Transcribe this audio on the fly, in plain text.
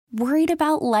Worried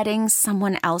about letting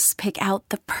someone else pick out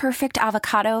the perfect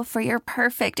avocado for your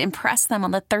perfect impress them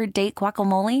on the third date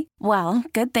guacamole? Well,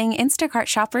 good thing Instacart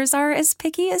shoppers are as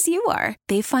picky as you are.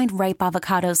 They find ripe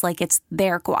avocados like it's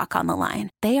their guac on the line.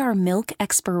 They are milk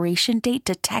expiration date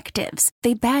detectives.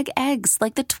 They bag eggs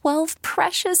like the 12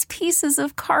 precious pieces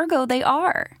of cargo they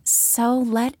are. So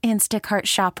let Instacart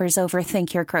shoppers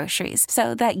overthink your groceries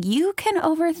so that you can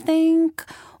overthink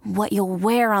what you'll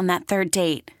wear on that third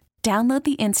date. Download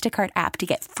the Instacart app to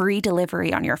get free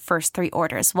delivery on your first 3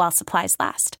 orders while supplies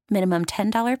last. Minimum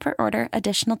 $10 per order.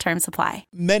 Additional terms apply.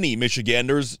 Many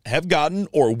Michiganders have gotten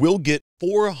or will get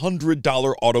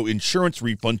 $400 auto insurance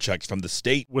refund checks from the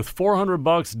state. With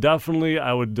 $400, definitely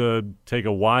I would take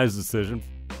a wise decision.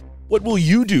 What will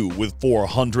you do with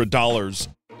 $400?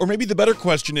 Or maybe the better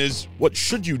question is, what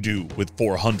should you do with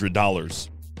 $400?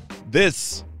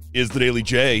 This is The Daily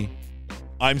J.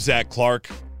 I'm Zach Clark.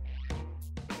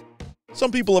 Some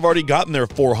people have already gotten their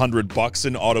 $400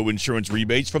 in auto insurance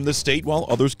rebates from the state while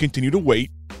others continue to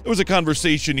wait. There was a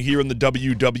conversation here in the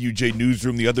WWJ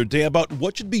newsroom the other day about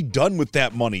what should be done with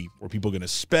that money. Were people going to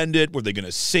spend it? Were they going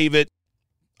to save it?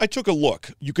 I took a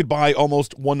look. You could buy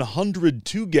almost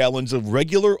 102 gallons of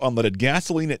regular unleaded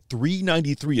gasoline at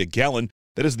 $3.93 a gallon.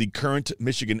 That is the current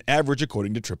Michigan average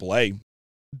according to AAA.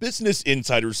 Business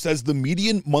Insider says the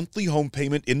median monthly home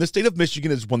payment in the state of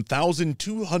Michigan is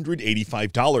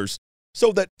 $1,285.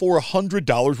 So that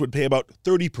 $400 would pay about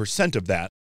 30% of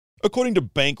that. According to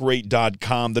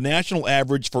Bankrate.com, the national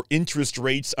average for interest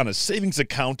rates on a savings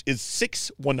account is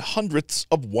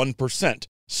 0.06%.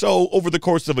 So over the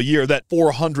course of a year, that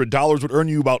 $400 would earn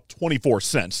you about 24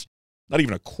 cents, not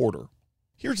even a quarter.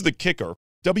 Here's the kicker.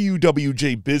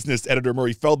 WWJ business editor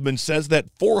Murray Feldman says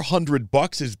that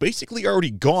 $400 is basically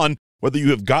already gone, whether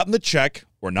you have gotten the check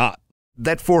or not.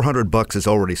 That $400 is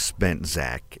already spent,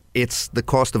 Zach. It's the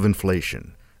cost of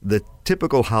inflation. The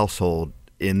typical household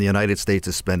in the United States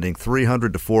is spending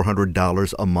 $300 to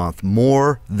 $400 a month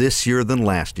more this year than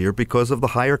last year because of the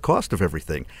higher cost of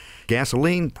everything.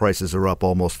 Gasoline prices are up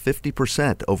almost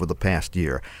 50% over the past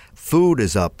year. Food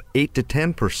is up 8 to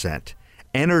 10%.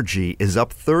 Energy is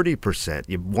up 30%.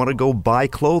 You want to go buy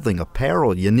clothing,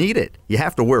 apparel, you need it. You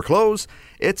have to wear clothes.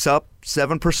 It's up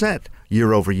 7%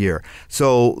 year over year.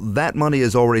 So that money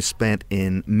is already spent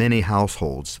in many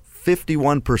households.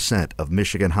 51% of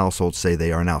Michigan households say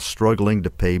they are now struggling to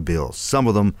pay bills. Some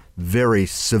of them very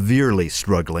severely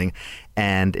struggling.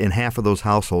 And in half of those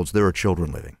households, there are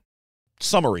children living.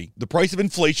 Summary, the price of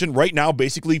inflation right now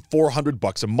basically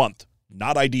 $400 a month.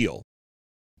 Not ideal.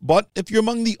 But if you're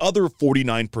among the other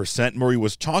 49% Murray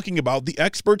was talking about, the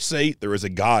experts say there is a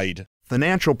guide.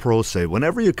 Financial pros say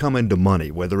whenever you come into money,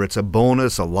 whether it's a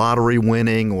bonus, a lottery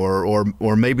winning,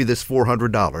 or maybe this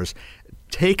 $400,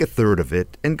 take a third of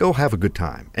it and go have a good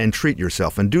time and treat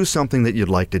yourself and do something that you'd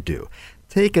like to do.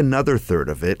 Take another third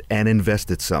of it and invest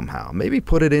it somehow. Maybe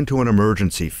put it into an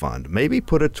emergency fund. Maybe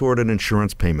put it toward an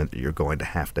insurance payment that you're going to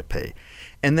have to pay.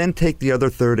 And then take the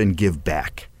other third and give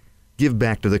back. Give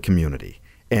back to the community.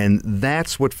 And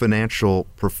that's what financial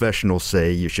professionals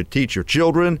say you should teach your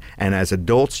children, and as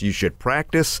adults you should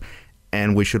practice,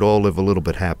 and we should all live a little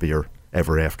bit happier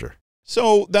ever after.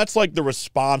 So that's like the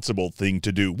responsible thing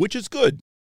to do, which is good.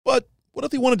 But what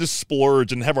if we wanted to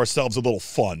splurge and have ourselves a little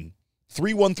fun?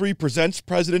 313 Presents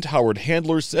President Howard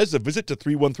Handler says a visit to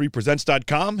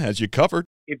 313presents.com has you covered.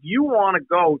 If you want to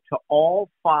go to all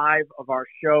 5 of our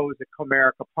shows at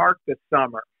Comerica Park this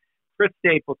summer, Chris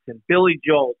Stapleton, Billy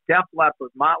Joel, Def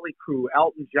Leppard, Motley Crue,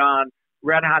 Elton John,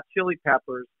 Red Hot Chili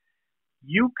Peppers,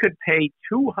 you could pay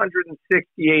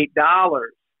 $268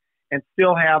 and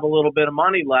still have a little bit of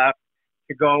money left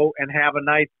to go and have a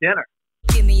nice dinner.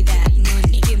 Give me that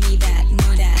money, give me that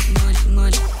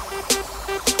money.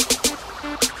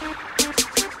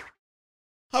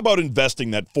 How about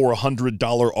investing that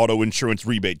 $400 auto insurance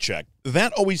rebate check?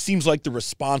 That always seems like the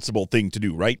responsible thing to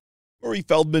do, right? Murray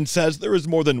Feldman says there is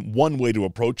more than one way to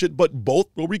approach it, but both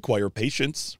will require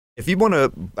patience. If you want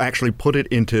to actually put it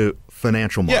into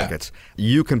financial markets,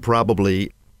 you can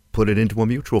probably put it into a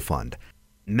mutual fund.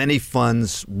 Many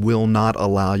funds will not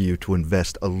allow you to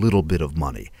invest a little bit of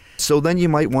money. So then you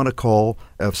might want to call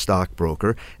a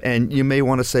stockbroker, and you may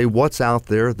want to say what's out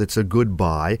there that's a good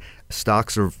buy.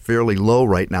 Stocks are fairly low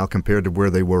right now compared to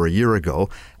where they were a year ago,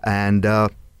 and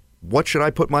what should I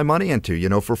put my money into? You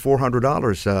know, for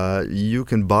 $400, you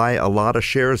can buy a lot of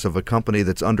shares of a company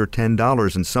that's under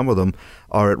 $10, and some of them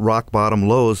are at rock bottom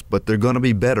lows, but they're going to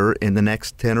be better in the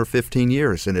next 10 or 15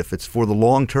 years. And if it's for the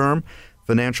long term,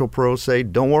 financial pros say,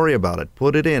 don't worry about it.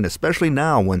 Put it in, especially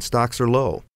now when stocks are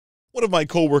low. One of my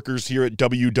coworkers here at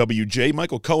WWJ,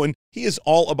 Michael Cohen, he is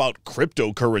all about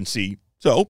cryptocurrency.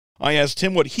 So I asked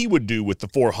him what he would do with the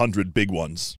 400 big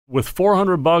ones. With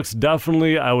 $400,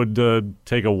 definitely I would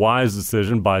take a wise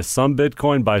decision, buy some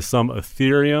Bitcoin, buy some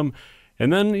Ethereum,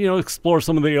 and then, explore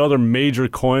some of the other major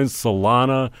coins,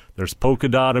 Solana, there's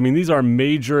Polkadot. I mean, these are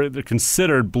they're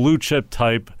considered blue chip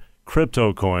type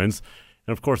crypto coins.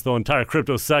 And of course, the entire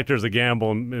crypto sector is a gamble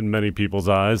in many people's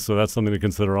eyes, so that's something to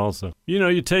consider also.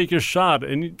 You take your shot,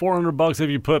 and $400 if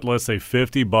you put, let's say,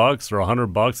 $50 or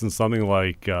 $100 in something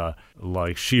like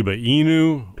Shiba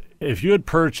Inu. If you had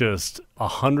purchased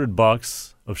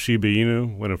 $100 of Shiba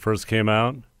Inu when it first came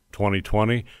out,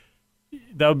 2020,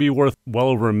 that would be worth well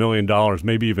over $1 million,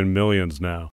 maybe even millions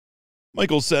now.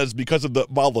 Michael says because of the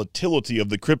volatility of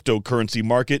the cryptocurrency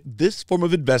market, this form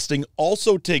of investing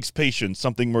also takes patience,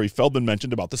 something Murray Feldman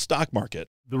mentioned about the stock market.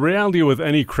 The reality with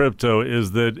any crypto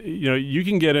is that, you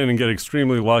can get in and get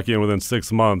extremely lucky and within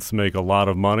 6 months make a lot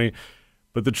of money.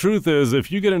 But the truth is, if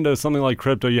you get into something like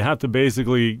crypto, you have to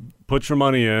basically put your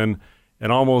money in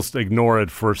and almost ignore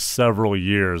it for several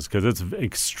years because it's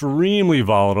extremely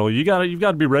volatile. You've got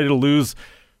to be ready to lose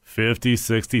 50,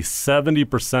 60,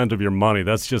 70% of your money.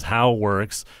 That's just how it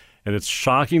works. And it's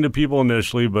shocking to people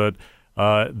initially, but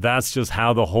that's just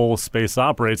how the whole space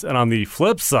operates. And on the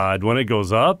flip side, when it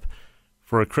goes up,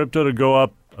 for a crypto to go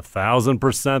up 1,000%,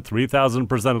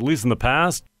 3,000%, at least in the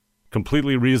past,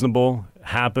 completely reasonable,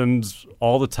 happens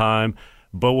all the time.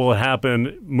 But will it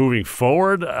happen moving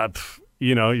forward?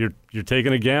 You're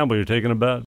taking a gamble, you're taking a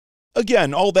bet.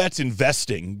 Again, all that's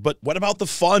investing, but what about the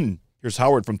fun? Here's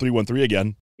Howard from 313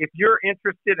 again. If you're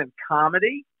interested in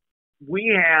comedy,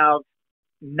 we have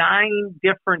 9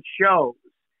 different shows.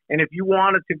 And if you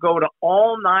wanted to go to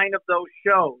all 9 of those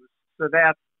shows, so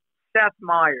that's Seth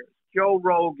Meyers, Joe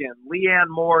Rogan, Leanne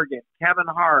Morgan, Kevin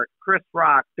Hart, Chris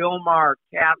Rock, Bill Maher,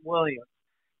 Cat Williams,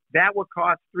 that would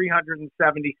cost $377.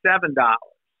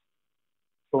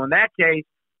 So in that case,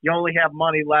 you only have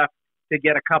money left to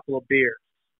get a couple of beers.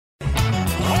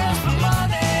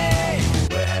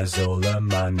 Where's all the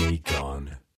money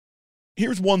gone?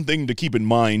 Here's one thing to keep in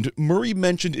mind. Murray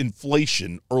mentioned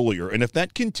inflation earlier, and if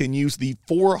that continues, the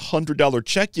 $400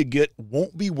 check you get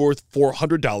won't be worth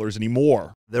 $400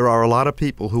 anymore. There are a lot of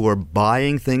people who are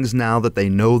buying things now that they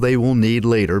know they will need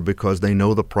later because they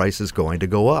know the price is going to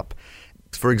go up.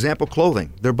 For example,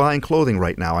 clothing. They're buying clothing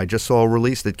right now. I just saw a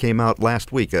release that came out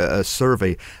last week, a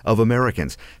survey of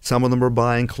Americans. Some of them are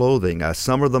buying clothing.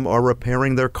 Some of them are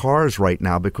repairing their cars right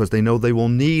now because they know they will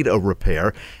need a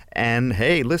repair. And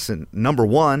hey, listen, number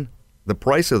one, the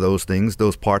price of those things,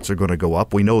 those parts are going to go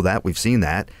up. We know that. We've seen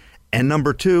that. And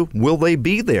number two, will they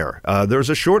be there? There's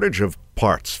a shortage of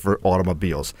parts for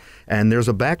automobiles, and there's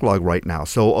a backlog right now.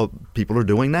 So people are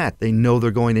doing that. They know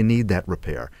they're going to need that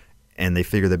repair. And they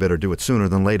figure they better do it sooner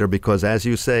than later because, as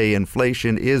you say,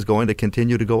 inflation is going to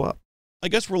continue to go up. I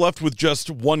guess we're left with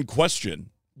just one question.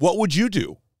 What would you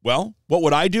do? Well, what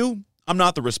would I do? I'm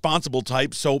not the responsible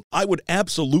type, so I would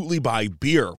absolutely buy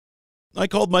beer. I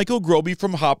called Michael Groby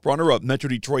from Hop Runner, a Metro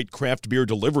Detroit craft beer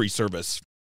delivery service.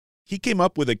 He came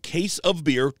up with a case of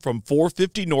beer from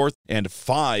 450 North and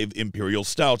 5 Imperial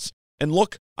Stouts. And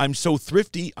look, I'm so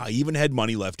thrifty, I even had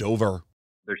money left over.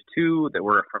 There's 2 that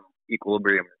were from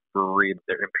Equilibrium Brewery.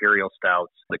 They're Imperial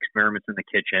Stouts, Experiments in the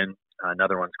Kitchen.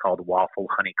 Another one's called Waffle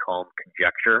Honeycomb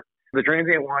Conjecture. The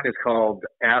transient one is called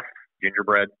F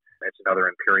Gingerbread. It's another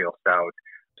Imperial Stout.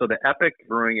 So the Epic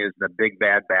Brewing is the Big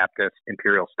Bad Baptist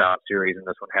Imperial Stout series, and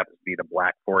this one happens to be the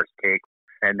Black Forest Cake.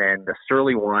 And then the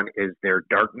Surly one is their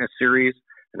Darkness series,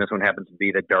 and this one happens to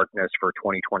be the Darkness for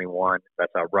 2021.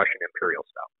 That's a Russian Imperial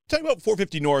Stout. Talking about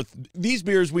 450 North, these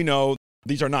beers we know,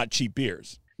 these are not cheap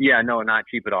beers. Yeah, no, not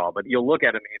cheap at all. But you'll look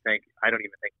at them and you think, I don't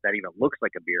even think that even looks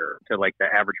like a beer. To like the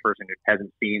average person who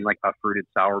hasn't seen like a fruited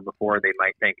sour before, they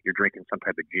might think you're drinking some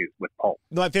type of juice with pulp.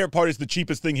 My favorite part is the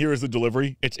cheapest thing here is the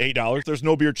delivery. It's $8. There's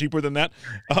no beer cheaper than that.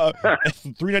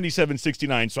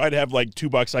 $397.69. So I'd have like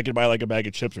 $2. I could buy like a bag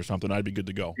of chips or something. I'd be good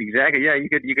to go. Exactly. Yeah, you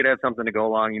could have something to go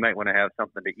along. You might want to have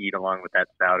something to eat along with that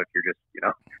stout if you're just,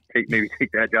 maybe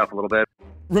take that off a little bit.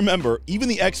 Remember, even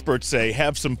the experts say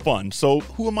have some fun. So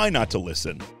who am I not to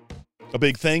listen? A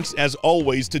big thanks, as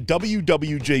always, to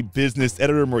WWJ Business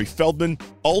Editor Murray Feldman,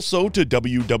 also to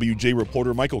WWJ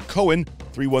reporter Michael Cohen,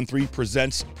 313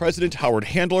 Presents President Howard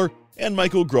Handler, and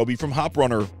Michael Groby from Hop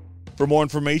Runner. For more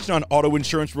information on auto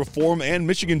insurance reform and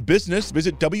Michigan business,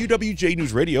 visit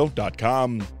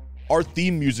WWJNewsRadio.com. Our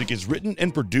theme music is written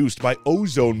and produced by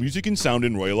Ozone Music and Sound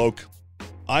in Royal Oak.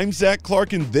 I'm Zach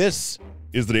Clark, and this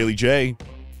is The Daily J.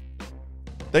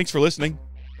 Thanks for listening.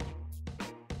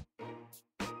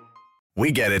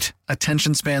 We get it.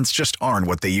 Attention spans just aren't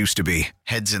what they used to be.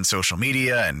 Heads in social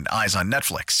media and eyes on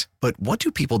Netflix. But what do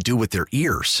people do with their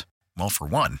ears? Well, for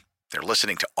one, They're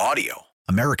listening to audio.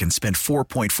 Americans spend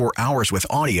 4.4 hours with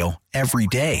audio every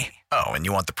day. Oh, and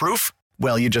you want the proof?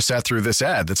 Well, you just sat through this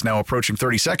ad that's now approaching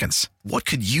 30 seconds. What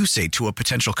could you say to a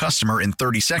potential customer in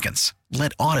 30 seconds?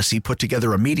 Let Odyssey put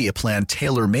together a media plan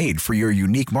tailor-made for your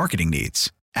unique marketing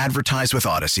needs. Advertise with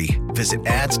Odyssey. Visit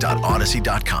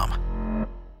ads.odyssey.com.